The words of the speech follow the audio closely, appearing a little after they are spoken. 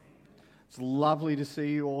It's lovely to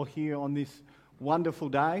see you all here on this wonderful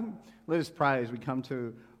day. Let us pray as we come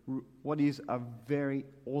to what is a very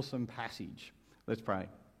awesome passage. Let's pray.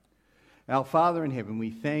 Our Father in heaven,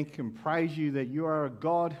 we thank and praise you that you are a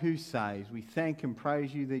God who saves. We thank and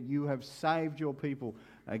praise you that you have saved your people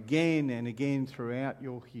again and again throughout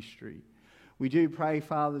your history. We do pray,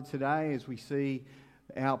 Father, today as we see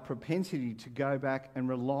our propensity to go back and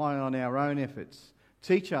rely on our own efforts.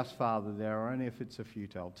 Teach us, Father, that our own efforts are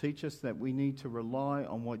futile. Teach us that we need to rely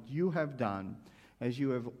on what you have done as you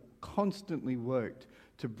have constantly worked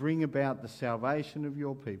to bring about the salvation of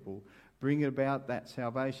your people, bring about that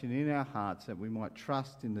salvation in our hearts that we might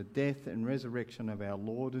trust in the death and resurrection of our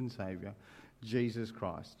Lord and Saviour, Jesus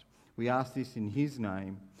Christ. We ask this in his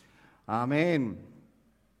name. Amen.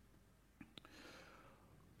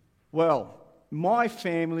 Well, my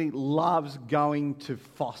family loves going to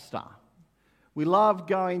Foster. We love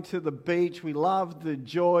going to the beach. We love the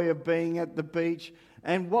joy of being at the beach.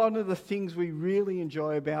 And one of the things we really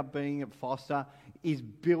enjoy about being at Foster is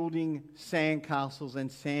building sandcastles and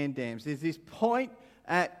sand dams. There's this point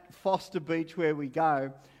at Foster Beach where we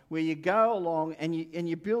go, where you go along and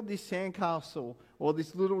you build this sandcastle or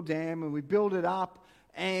this little dam, and we build it up,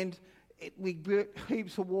 and we build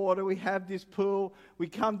heaps of water. We have this pool. We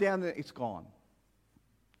come down there, it's gone.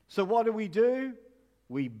 So what do?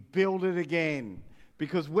 We build it again,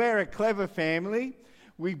 because we're a clever family.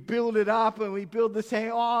 We build it up and we build the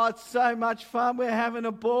sand. Oh, it's so much fun. We're having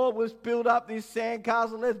a ball. Let's build up this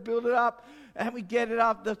sandcastle. Let's build it up. And we get it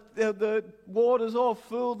up. The water's all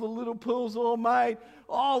full. The little pool's all made.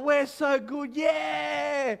 Oh, we're so good.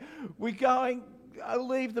 Yeah. We're going,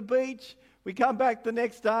 leave the beach. We come back the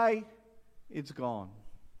next day. It's gone.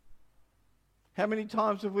 How many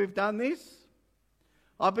times have we done this?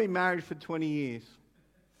 I've been married for 20 years.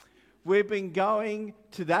 We've been going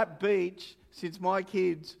to that beach since my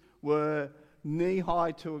kids were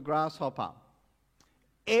knee-high to a grasshopper.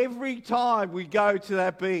 Every time we go to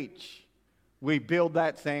that beach, we build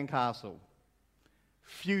that sandcastle.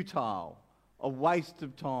 Futile, a waste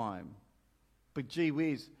of time. But gee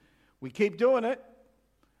whiz, we keep doing it.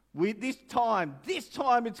 This time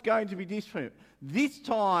it's going to be different. This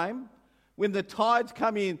time, when the tides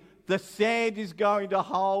come in, the sand is going to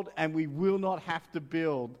hold and we will not have to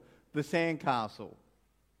build the sandcastle.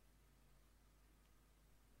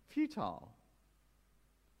 Futile.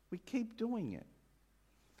 We keep doing it.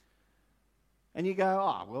 And you go,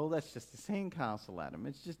 oh, well, that's just a sandcastle, Adam.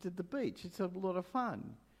 It's just at the beach. It's a lot of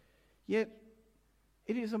fun. Yet,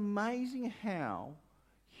 it is amazing how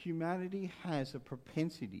humanity has a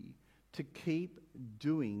propensity to keep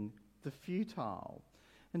doing the futile.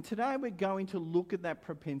 And today we're going to look at that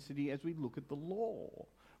propensity as we look at the law.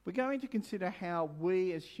 We're going to consider how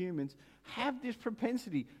we as humans have this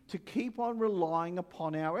propensity to keep on relying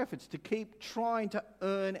upon our efforts, to keep trying to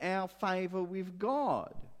earn our favour with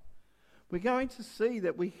God. We're going to see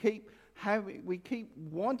that we keep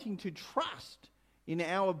wanting to trust in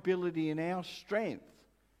our ability and our strength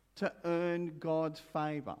to earn God's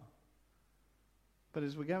favour. But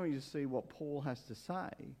as we're going to see what Paul has to say,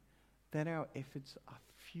 that our efforts are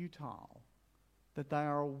futile, that they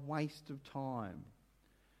are a waste of time.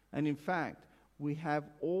 And in fact, we have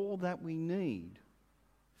all that we need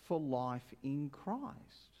for life in Christ.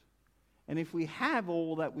 And if we have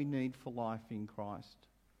all that we need for life in Christ,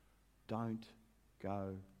 don't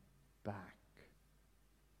go back.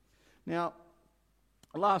 Now,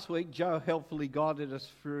 last week, Joe helpfully guided us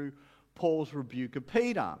through Paul's rebuke of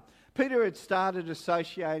Peter. Peter had started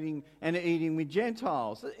associating and eating with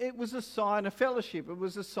Gentiles. It was a sign of fellowship. It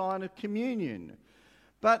was a sign of communion.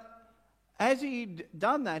 But as he'd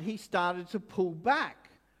done that, he started to pull back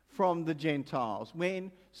from the Gentiles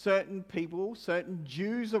when certain people, certain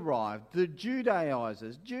Jews arrived, the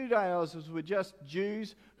Judaizers. Judaizers were just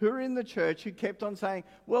Jews who were in the church who kept on saying,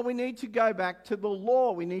 well, we need to go back to the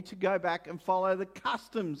law. We need to go back and follow the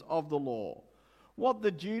customs of the law. What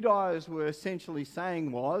the Judaizers were essentially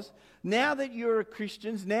saying was, now that you're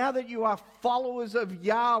Christians, now that you are followers of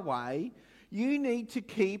Yahweh, you need to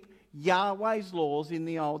keep Yahweh's laws in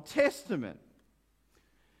the Old Testament.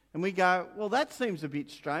 And we go, well, that seems a bit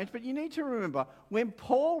strange, but you need to remember, when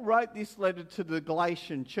Paul wrote this letter to the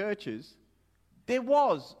Galatian churches, there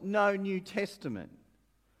was no New Testament.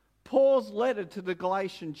 Paul's letter to the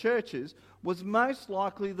Galatian churches was most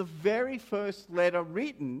likely the very first letter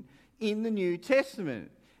written in the New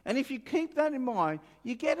Testament. And if you keep that in mind,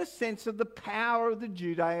 you get a sense of the power of the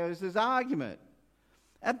Judaizers' argument.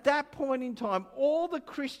 At that point in time, all the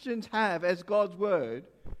Christians have as God's word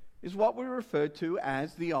is what we refer to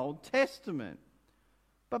as the Old Testament.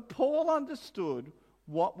 But Paul understood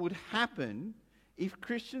what would happen if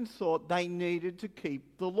Christians thought they needed to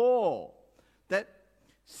keep the law. That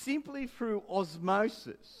simply through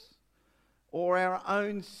osmosis or our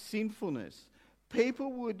own sinfulness,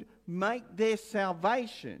 people would make their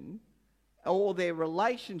salvation or their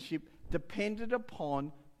relationship dependent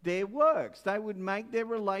upon their works. They would make their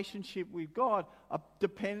relationship with God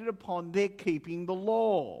dependent upon their keeping the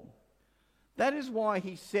law. That is why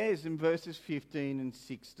he says in verses 15 and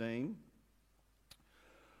 16,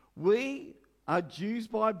 we are Jews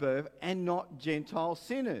by birth and not Gentile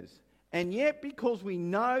sinners. And yet, because we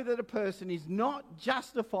know that a person is not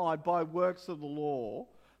justified by works of the law,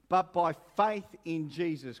 but by faith in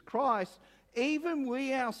Jesus Christ, even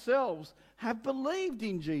we ourselves have believed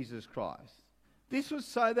in Jesus Christ. This was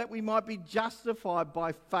so that we might be justified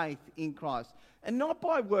by faith in Christ, and not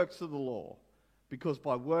by works of the law, because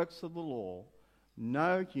by works of the law,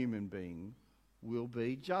 no human being will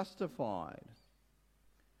be justified.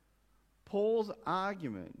 Paul's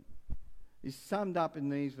argument is summed up in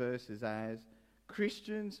these verses as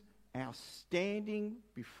Christians, our standing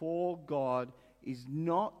before God is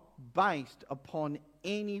not based upon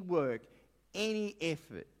any work, any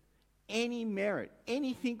effort, any merit,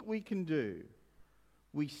 anything we can do.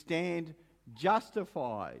 We stand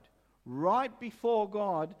justified right before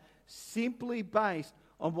God simply based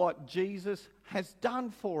on what Jesus has done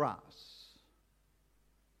for us.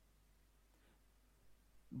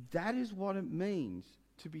 That is what it means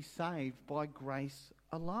to be saved by grace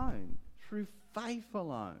alone, through faith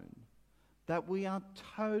alone, that we are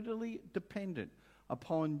totally dependent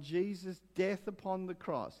upon Jesus' death upon the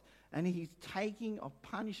cross and his taking of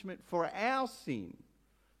punishment for our sin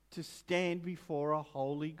to stand before a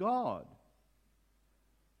holy God.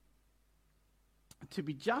 To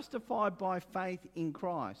be justified by faith in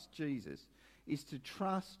Christ Jesus is to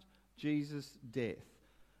trust Jesus' death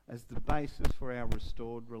as the basis for our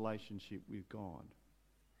restored relationship with God.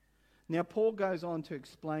 Now, Paul goes on to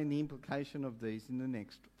explain the implication of these in the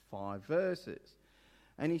next 5 verses.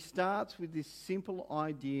 And he starts with this simple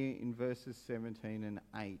idea in verses 17 and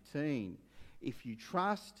 18. If you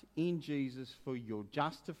trust in Jesus for your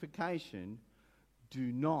justification,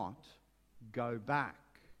 do not go back.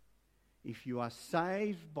 If you are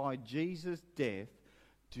saved by Jesus' death,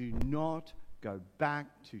 do not go back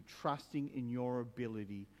to trusting in your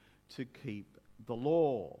ability to keep the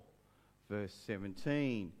law. Verse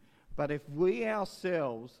 17. But if we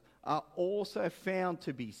ourselves are also found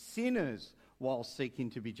to be sinners while seeking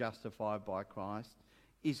to be justified by Christ,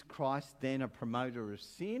 is Christ then a promoter of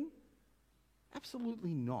sin?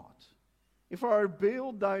 Absolutely not. If I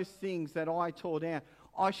rebuild those things that I tore down,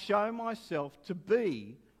 I show myself to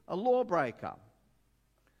be a lawbreaker.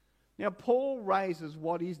 Now, Paul raises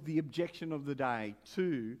what is the objection of the day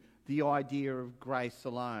to the idea of grace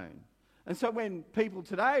alone. And so when people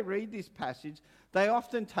today read this passage, they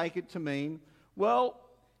often take it to mean, well,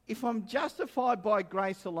 if I'm justified by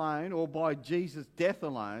grace alone or by Jesus' death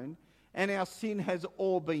alone, and our sin has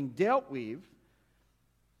all been dealt with,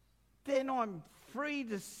 then I'm free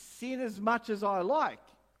to sin as much as I like,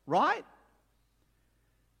 right?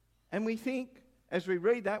 And we think, as we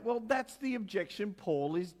read that, well, that's the objection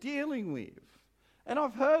Paul is dealing with. And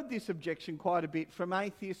I've heard this objection quite a bit from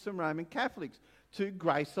atheists and Roman Catholics to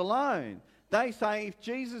grace alone. They say if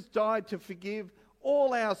Jesus died to forgive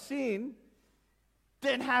all our sin,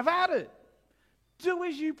 then have at it. Do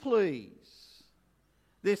as you please.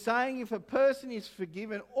 They're saying if a person is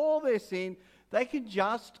forgiven all their sin, they can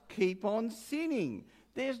just keep on sinning.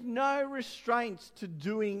 There's no restraints to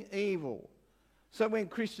doing evil. So when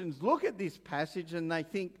Christians look at this passage and they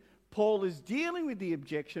think Paul is dealing with the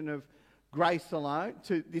objection of grace alone,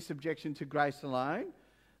 to this objection to grace alone,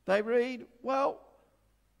 they read, well,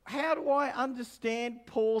 how do I understand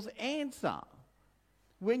Paul's answer?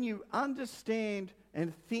 When you understand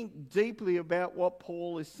and think deeply about what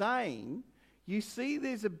Paul is saying, you see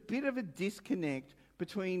there's a bit of a disconnect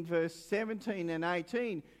between verse 17 and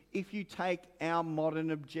 18 if you take our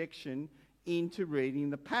modern objection into reading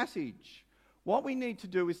the passage. What we need to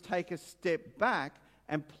do is take a step back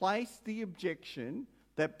and place the objection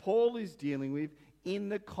that Paul is dealing with in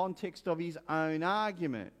the context of his own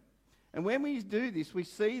argument. And when we do this, we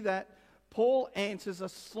see that Paul answers a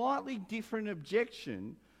slightly different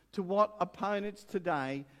objection to what opponents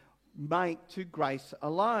today make to grace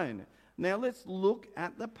alone. Now let's look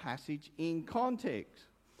at the passage in context.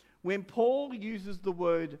 When Paul uses the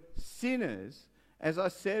word sinners, as I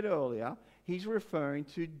said earlier, he's referring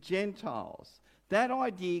to Gentiles. That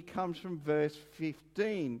idea comes from verse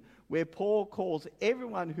 15, where Paul calls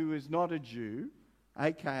everyone who is not a Jew,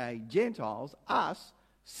 aka Gentiles, us,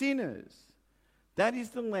 sinners. That is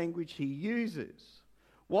the language he uses.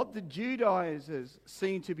 What the Judaizers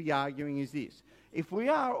seem to be arguing is this: if we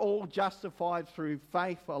are all justified through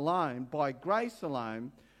faith alone, by grace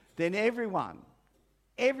alone, then everyone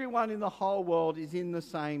in the whole world is in the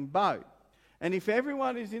same boat. And if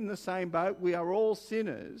everyone is in the same boat, we are all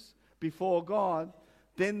sinners before God,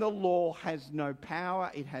 then the law has no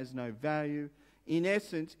power, it has no value. In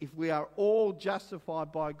essence, if we are all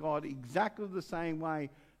justified by God exactly the same way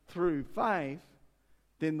through faith,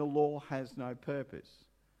 then the law has no purpose.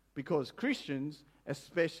 Because Christians,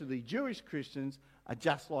 especially Jewish Christians, are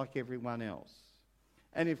just like everyone else.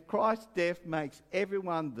 And if Christ's death makes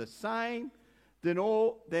everyone the same, then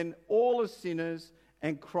all are sinners,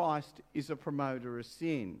 and Christ is a promoter of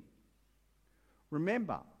sin.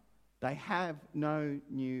 Remember, they have no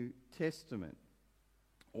New Testament.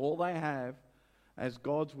 All they have as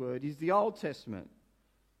God's word is the Old Testament.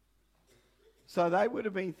 So they would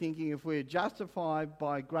have been thinking, if we're justified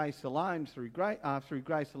by grace alone, through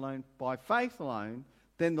grace alone, by faith alone,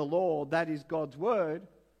 then the law, that is God's word,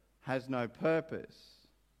 has no purpose.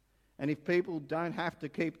 And if people don't have to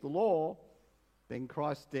keep the law, then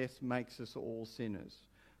Christ's death makes us all sinners.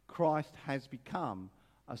 Christ has become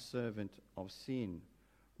a servant of sin.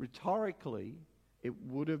 Rhetorically, it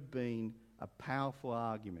would have been a powerful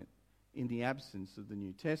argument in the absence of the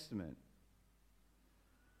New Testament.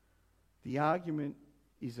 The argument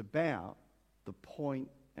is about the point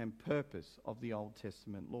and purpose of the Old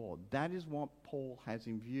Testament law. That is what Paul has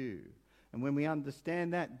in view. And when we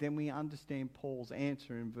understand that, then we understand Paul's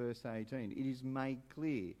answer in verse 18. It is made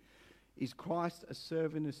clear. Is Christ a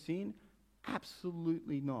servant of sin?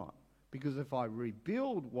 Absolutely not. Because if I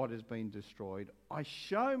rebuild what has been destroyed, I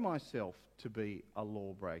show myself to be a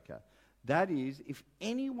lawbreaker. That is, if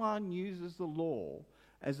anyone uses the law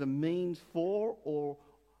as a means for or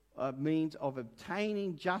a means of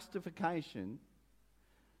obtaining justification,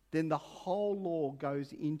 then the whole law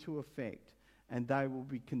goes into effect and they will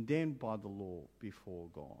be condemned by the law before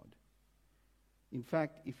God. In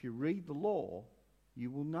fact, if you read the law,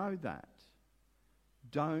 you will know that.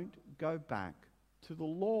 Don't go back to the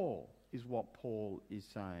law, is what Paul is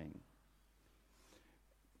saying.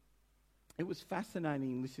 It was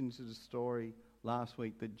fascinating listening to the story last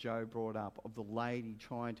week that Joe brought up of the lady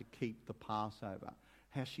trying to keep the Passover.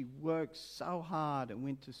 How she worked so hard and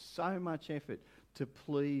went to so much effort to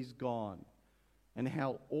please God. And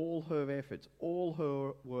how all her efforts, all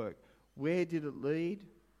her work, where did it lead?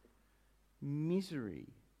 Misery.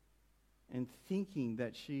 And thinking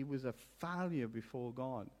that she was a failure before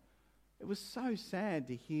God. It was so sad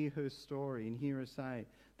to hear her story and hear her say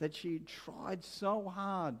that she had tried so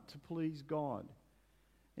hard to please God,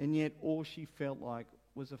 and yet all she felt like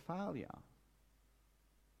was a failure.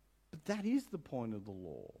 But that is the point of the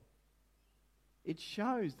law. It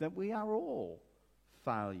shows that we are all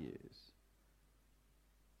failures.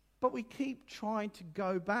 But we keep trying to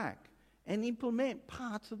go back and implement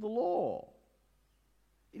parts of the law.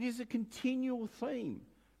 It is a continual theme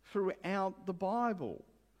throughout the Bible.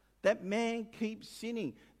 That man keeps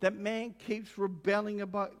sinning. That man keeps rebelling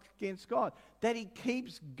against God. That he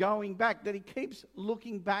keeps going back. That he keeps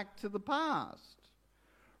looking back to the past.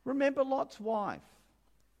 Remember Lot's wife.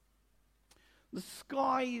 The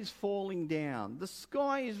sky is falling down. The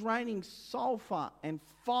sky is raining sulfur and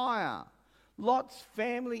fire. Lot's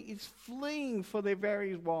family is fleeing for their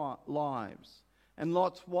very lives. And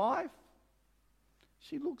Lot's wife,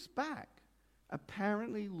 she looks back,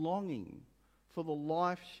 apparently longing for the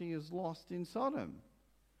life she has lost in Sodom.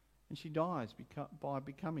 And she dies by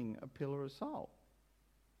becoming a pillar of salt.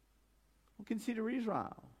 Well, consider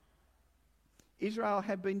Israel. Israel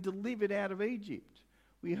had been delivered out of Egypt.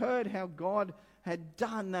 We heard how God had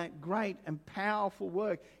done that great and powerful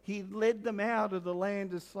work. He led them out of the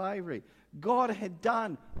land of slavery. God had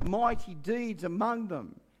done mighty deeds among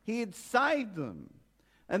them. He had saved them.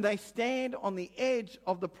 And they stand on the edge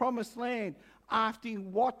of the promised land after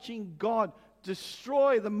watching God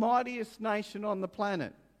destroy the mightiest nation on the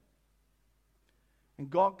planet.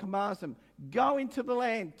 And God commands them, go into the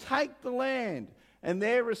land, take the land. And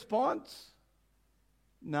their response,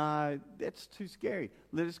 no, that's too scary.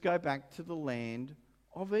 Let us go back to the land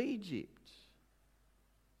of Egypt.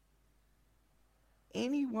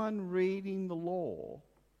 Anyone reading the law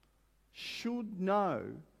should know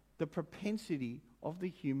the propensity of the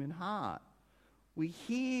human heart. We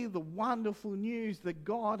hear the wonderful news that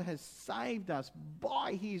God has saved us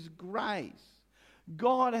by his grace.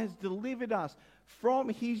 God has delivered us from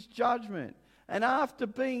his judgment. And after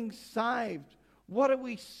being saved, what are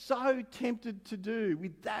we so tempted to do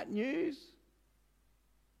with that news?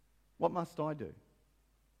 What must I do?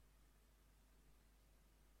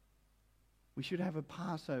 We should have a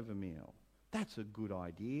Passover meal. That's a good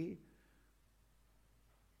idea.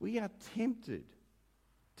 We are tempted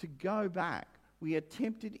to go back. We are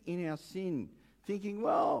tempted in our sin, thinking,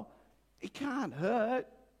 well, it can't hurt.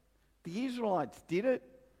 The Israelites did it.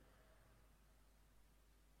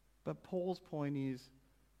 But Paul's point is,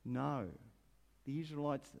 no, the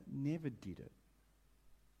Israelites never did it.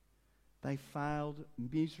 They failed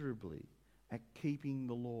miserably at keeping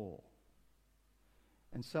the law.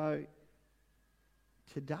 And so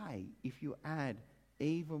today, if you add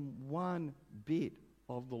even one bit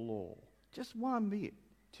of the law, just one bit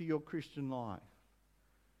to your Christian life,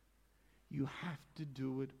 you have to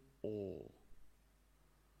do it all.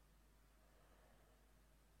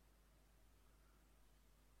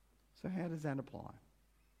 So how does that apply?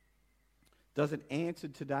 Does it answer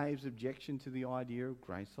today's objection to the idea of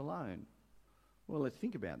grace alone? Well, let's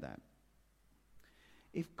think about that.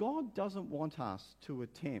 If God doesn't want us to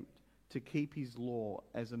attempt to keep his law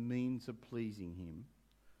as a means of pleasing him,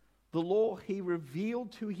 the law he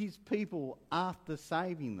revealed to his people after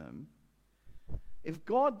saving them, if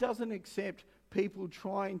God doesn't accept people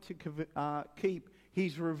trying to keep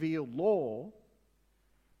his revealed law,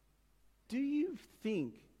 do you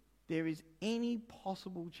think there is any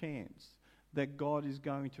possible chance that God is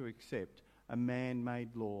going to accept a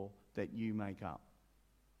man-made law that you make up?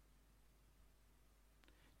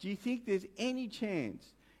 Do you think there's any chance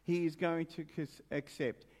he is going to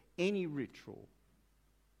accept any ritual,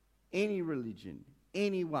 any religion,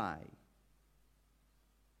 any way?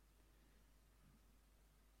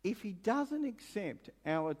 If he doesn't accept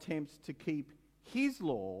our attempts to keep his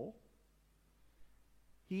law,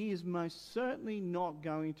 he is most certainly not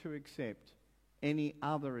going to accept any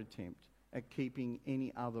other attempt at keeping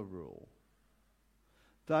any other rule.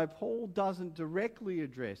 Though Paul doesn't directly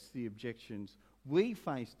address the objections we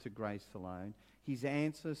face to grace alone, his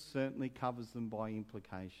answer certainly covers them by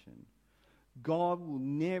implication. God will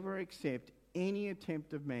never accept any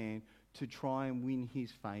attempt of man to try and win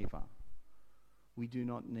his favour. We do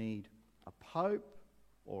not need a pope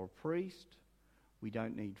or a priest. We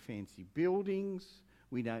don't need fancy buildings.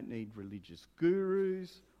 We don't need religious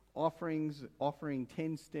gurus offering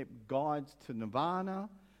 10-step guides to nirvana.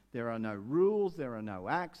 There are no rules, there are no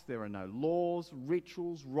acts, there are no laws,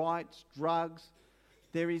 rituals, rites, drugs.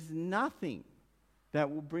 There is nothing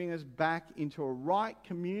that will bring us back into a right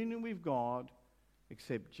communion with God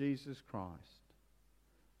except Jesus Christ.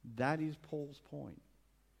 That is Paul's point.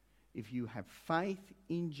 If you have faith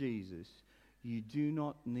in Jesus, you do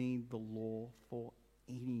not need the law for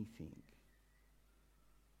anything.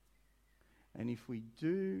 And if we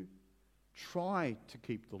do try to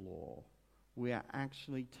keep the law, we are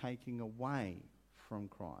actually taking away from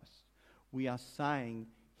Christ. We are saying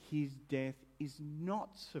his death is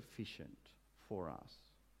not sufficient for us.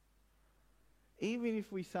 Even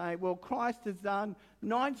if we say, well, Christ has done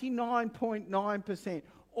 99.9%.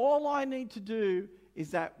 All I need to do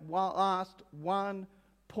is that last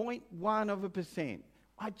 1.1%.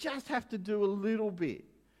 I just have to do a little bit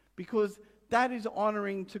because that is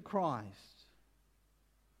honouring to Christ.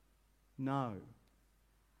 No,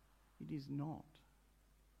 it is not.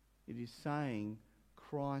 It is saying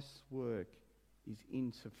Christ's work is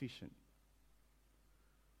insufficient.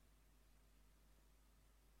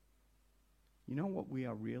 You know what we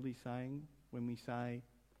are really saying when we say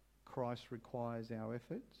Christ requires our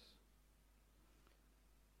efforts?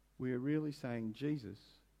 We are really saying, Jesus,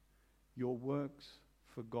 your works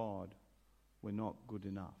for God were not good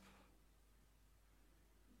enough.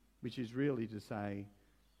 Which is really to say,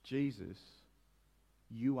 Jesus,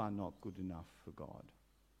 you are not good enough for God.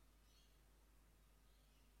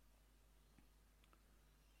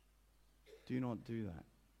 Do not do that.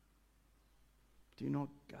 Do not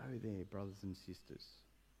go there, brothers and sisters.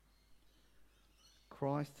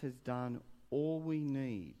 Christ has done all we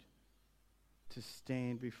need to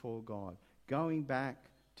stand before God. Going back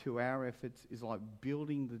to our efforts is like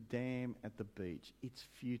building the dam at the beach. It's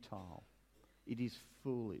futile. It is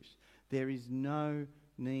foolish. There is no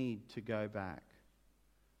need to go back.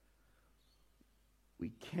 We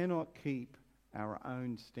cannot keep our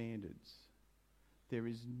own standards. There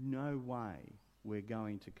is no way we're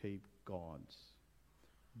going to keep God's.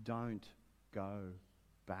 Don't go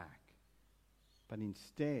back. But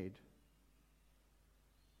instead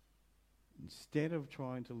of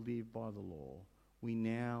trying to live by the law, we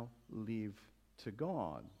now live to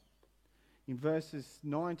God. In verses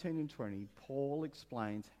 19 and 20, Paul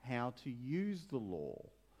explains how to use the law.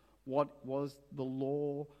 What was the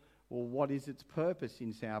law, or what is its purpose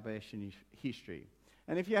in salvation history?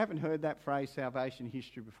 And if you haven't heard that phrase, salvation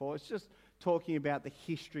history, before, it's just talking about the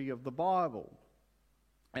history of the Bible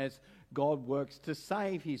as God works to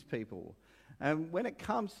save his people. And when it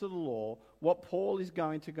comes to the law, what Paul is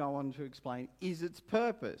going to go on to explain is its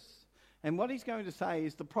purpose. And what he's going to say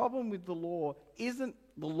is the problem with the law isn't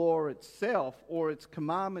the law itself or its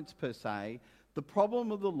commandments per se. The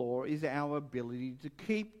problem of the law is our ability to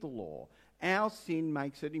keep the law. Our sin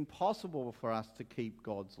makes it impossible for us to keep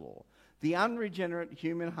God's law. The unregenerate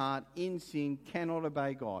human heart in sin cannot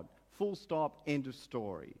obey God. Full stop, end of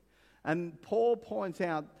story. And Paul points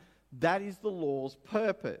out that is the law's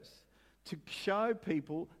purpose, to show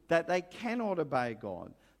people that they cannot obey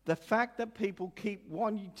God. The fact that people keep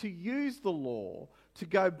wanting to use the law, to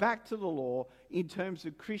go back to the law in terms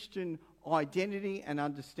of Christian identity and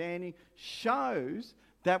understanding, shows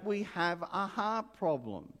that we have a heart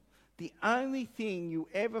problem. The only thing you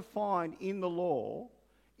ever find in the law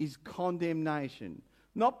is condemnation.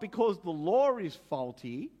 Not because the law is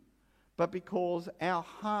faulty, but because our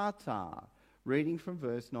hearts are. Reading from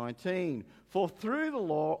verse 19. For through the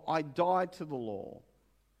law I died to the law.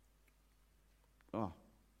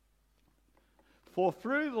 For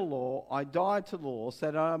through the law I died to the law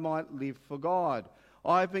so that I might live for God.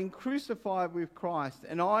 I have been crucified with Christ,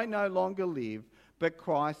 and I no longer live, but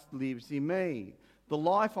Christ lives in me. The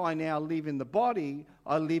life I now live in the body,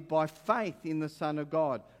 I live by faith in the Son of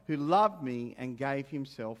God, who loved me and gave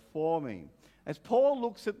himself for me. As Paul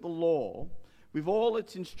looks at the law, with all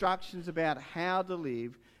its instructions about how to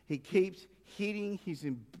live, he keeps hitting his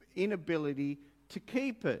inability to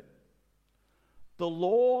keep it. The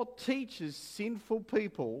law teaches sinful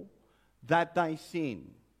people that they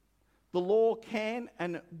sin. The law can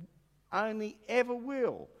and only ever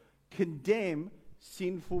will condemn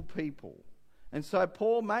sinful people. And so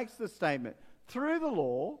Paul makes the statement, through the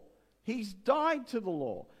law, he's died to the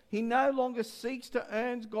law. He no longer seeks to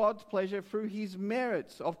earn God's pleasure through his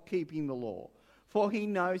merits of keeping the law, for he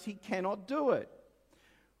knows he cannot do it.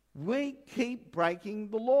 We keep breaking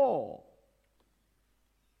the law.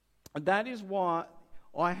 And that is why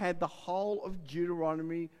I had the whole of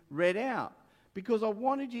Deuteronomy read out, because I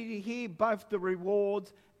wanted you to hear both the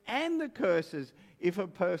rewards and the curses if a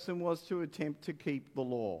person was to attempt to keep the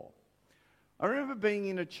law. I remember being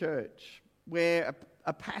in a church where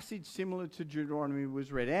a passage similar to Deuteronomy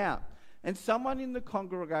was read out, and someone in the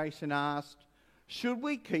congregation asked, should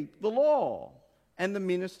we keep the law? And the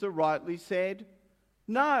minister rightly said,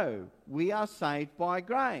 no, we are saved by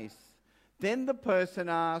grace. Then the person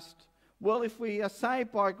asked, well, if we are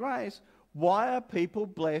saved by grace, why are people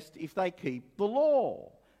blessed if they keep the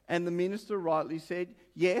law? And the minister rightly said,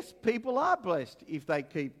 yes, people are blessed if they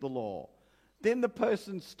keep the law. Then the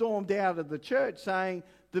person stormed out of the church saying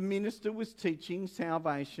the minister was teaching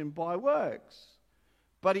salvation by works.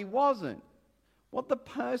 But he wasn't. What the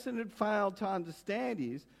person had failed to understand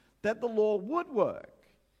is that the law would work.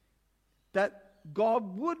 That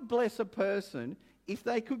God would bless a person if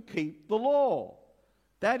they could keep the law.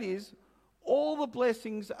 That is, all the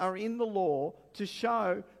blessings are in the law to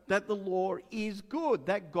show that the law is good,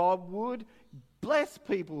 that God would bless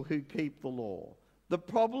people who keep the law. The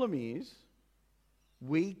problem is,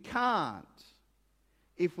 we can't.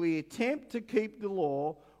 If we attempt to keep the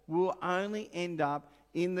law, we'll only end up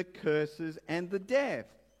in the curses and the death.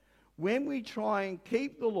 When we try and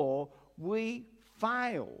keep the law, we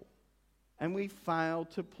fail. And we fail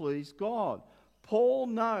to please God. Paul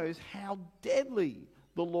knows how deadly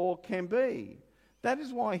the law can be. That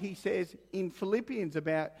is why he says in Philippians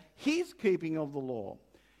about his keeping of the law.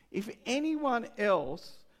 If anyone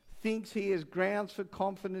else thinks he has grounds for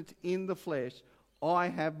confidence in the flesh, I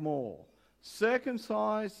have more.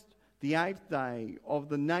 Circumcised the 8th day of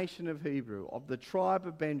the nation of Hebrew, of the tribe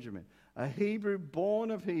of Benjamin, a Hebrew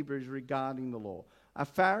born of Hebrews regarding the law, a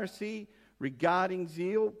Pharisee regarding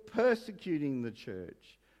zeal, persecuting the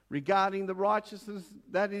church, regarding the righteousness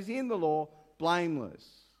that is in the law, blameless.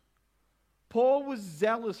 Paul was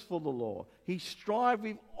zealous for the law. He strived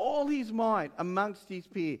with all his might amongst his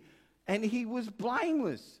peers, and he was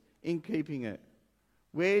blameless in keeping it.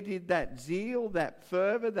 Where did that zeal, that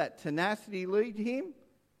fervour, that tenacity lead him?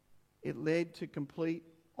 It led to complete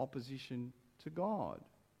opposition to God.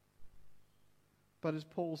 But as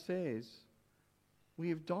Paul says, we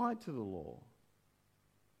have died to the law,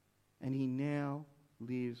 and he now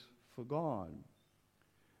lives for God.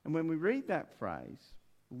 And when we read that phrase,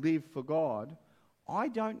 live for God, I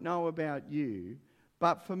don't know about you,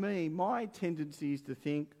 but for me, my tendency is to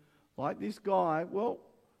think, like this guy, well,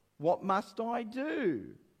 what must I do?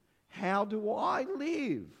 How do I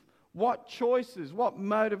live? What choices, what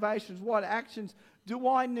motivations, what actions do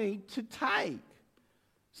I need to take?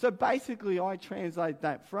 So basically, I translate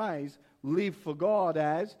that phrase, live for God,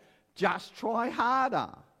 as just try harder.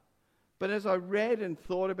 But as I read and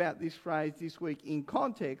thought about this phrase this week in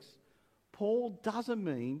context, Paul doesn't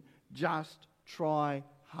mean just try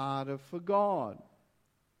harder for God.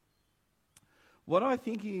 What I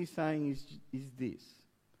think he is saying is this.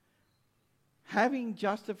 Having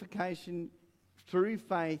justification through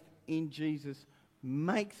faith in Jesus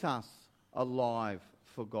makes us alive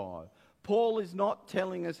for God. Paul is not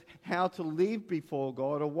telling us how to live before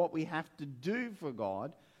God or what we have to do for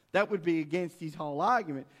God. That would be against his whole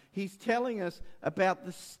argument. He's telling us about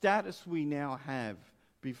the status we now have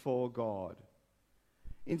before God.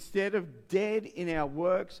 Instead of dead in our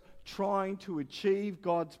works, trying to achieve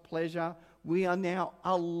God's pleasure, we are now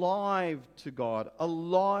alive to God,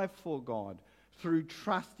 alive for God, through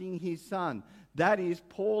trusting his Son. That is,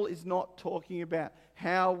 Paul is not talking about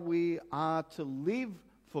how we are to live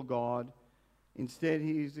for God. Instead,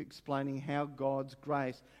 he is explaining how God's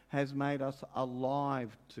grace has made us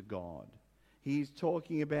alive to God. He is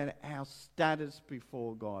talking about our status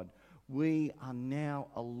before God. We are now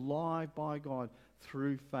alive by God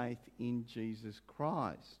through faith in Jesus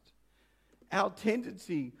Christ. Our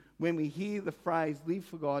tendency when we hear the phrase live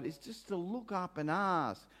for God is just to look up and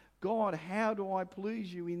ask, God, how do I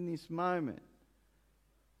please you in this moment?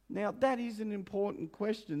 Now, that is an important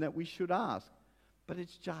question that we should ask, but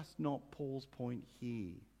it's just not Paul's point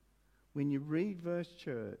here. When you read verse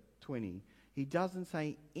 20, he doesn't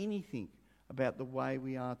say anything about the way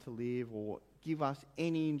we are to live or give us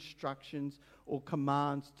any instructions or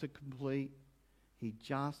commands to complete. He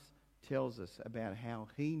just tells us about how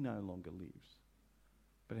he no longer lives,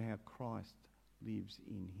 but how Christ lives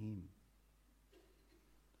in him.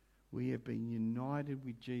 We have been united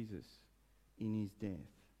with Jesus in his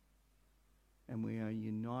death, and we are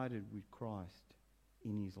united with Christ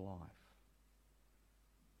in his life.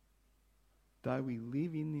 Though we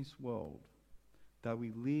live in this world, though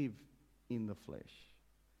we live in the flesh,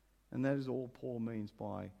 and that is all Paul means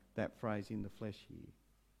by that phrase, in the flesh here,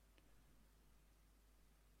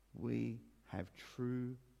 we have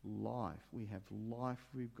true life. We have life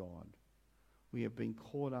with God. We have been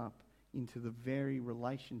caught up into the very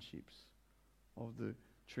relationships of the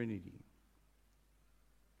Trinity.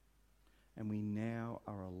 And we now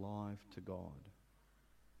are alive to God.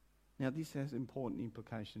 Now, this has important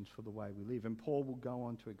implications for the way we live, and Paul will go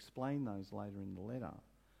on to explain those later in the letter.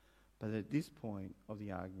 But at this point of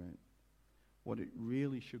the argument, what it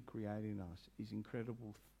really should create in us is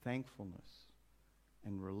incredible thankfulness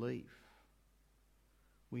and relief.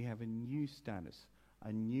 We have a new status,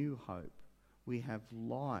 a new hope. We have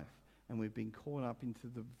life, and we've been caught up into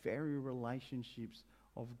the very relationships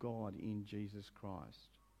of God in Jesus Christ.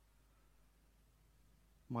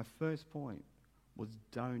 My first point was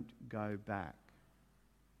don't go back.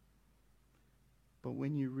 But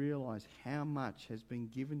when you realise how much has been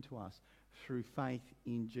given to us through faith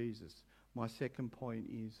in Jesus, my second point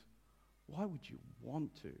is, why would you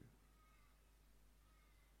want to?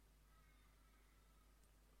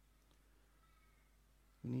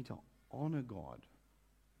 We need to honour God,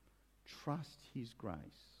 trust his grace.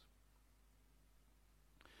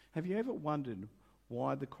 Have you ever wondered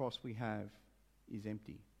why the cross we have is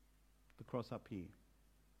empty? The cross up here.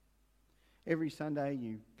 Every Sunday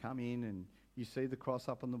you come in and you see the cross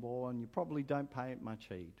up on the wall and you probably don't pay it much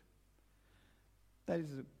heed. That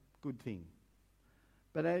is a good thing.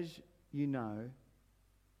 But as you know,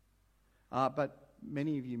 but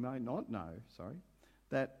many of you may not know,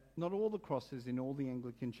 that not all the crosses in all the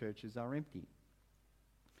Anglican churches are empty.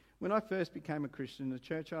 When I first became a Christian, the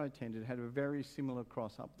church I attended had a very similar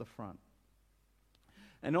cross up the front.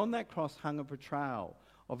 And on that cross hung a portrayal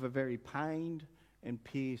of a very pained and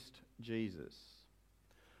pierced Jesus.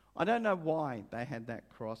 I don't know why they had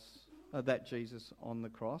that Jesus on the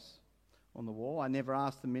cross, on the wall. I never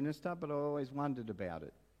asked the minister, but I always wondered about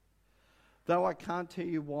it. Though I can't tell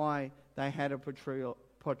you why they had a portrayal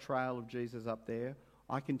of Jesus up there,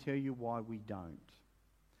 I can tell you why we don't.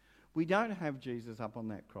 We don't have Jesus up on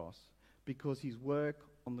that cross because his work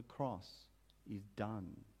on the cross is done.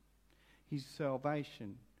 His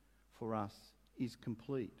salvation for us is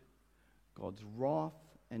complete. God's wrath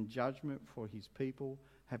and judgment for his people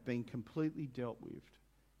have been completely dealt with,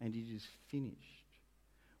 and it is finished.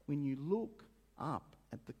 When you look up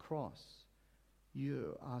at the cross,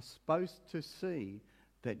 you are supposed to see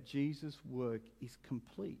that Jesus' work is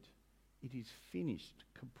complete. It is finished,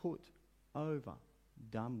 kaput, over,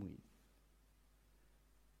 done with.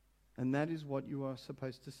 And that is what you are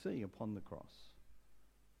supposed to see upon the cross.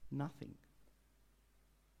 Nothing.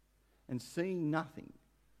 And seeing nothing,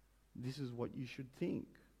 this is what you should think.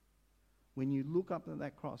 When you look up at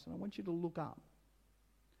that cross, and I want you to look up,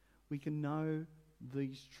 we can know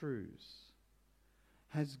these truths.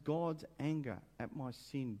 Has God's anger at my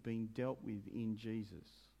sin been dealt with in Jesus?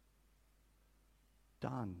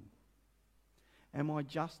 Done. Am I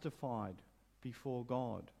justified before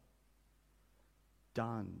God?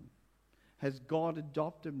 Done. Has God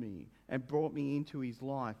adopted me and brought me into his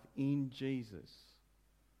life in Jesus?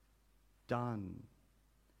 Done.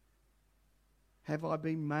 Have I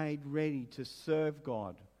been made ready to serve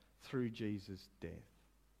God through Jesus' death?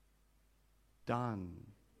 Done.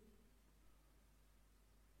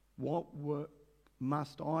 What work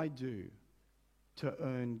must I do to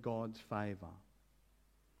earn God's favour?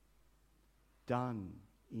 Done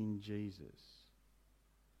in Jesus.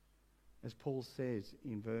 As Paul says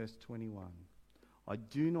in verse 21, I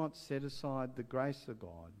do not set aside the grace of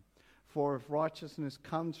God, for if righteousness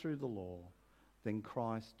comes through the law, then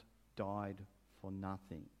Christ died for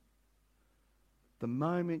nothing. The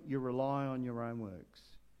moment you rely on your own works,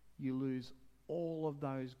 you lose all of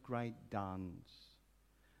those great dones.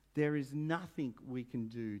 There is nothing we can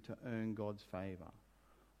do to earn God's favour.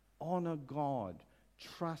 Honour God.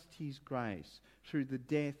 Trust his grace through the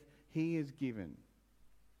death he has given.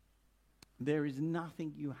 There is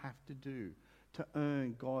nothing you have to do to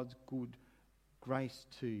earn God's good grace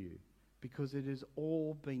to you, because it has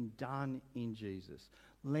all been done in Jesus.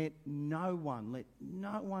 Let no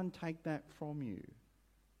one take that from you.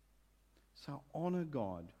 So honour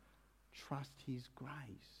God. Trust his grace.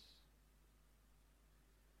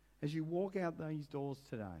 As you walk out these doors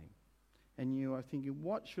today and you are thinking,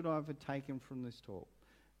 what should I have taken from this talk?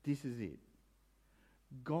 This is it.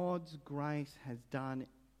 God's grace has done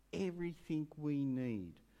everything we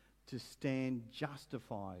need to stand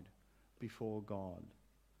justified before God.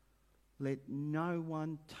 Let no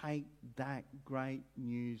one take that great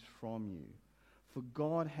news from you. For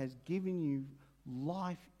God has given you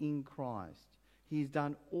life in Christ. He has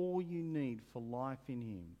done all you need for life in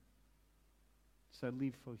him. So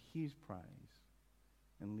live for his praise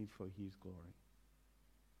and live for his glory.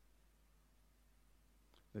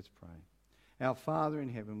 Let's pray. Our Father in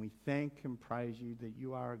heaven, we thank and praise you that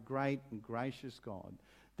you are a great and gracious God,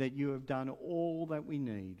 that you have done all that we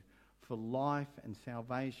need for life and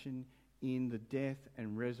salvation in the death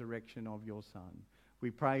and resurrection of your Son.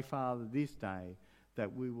 We pray, Father, this day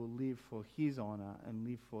that we will live for his honour and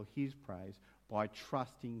live for his praise by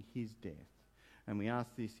trusting his death. And we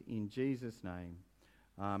ask this in Jesus' name.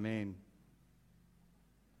 Amen.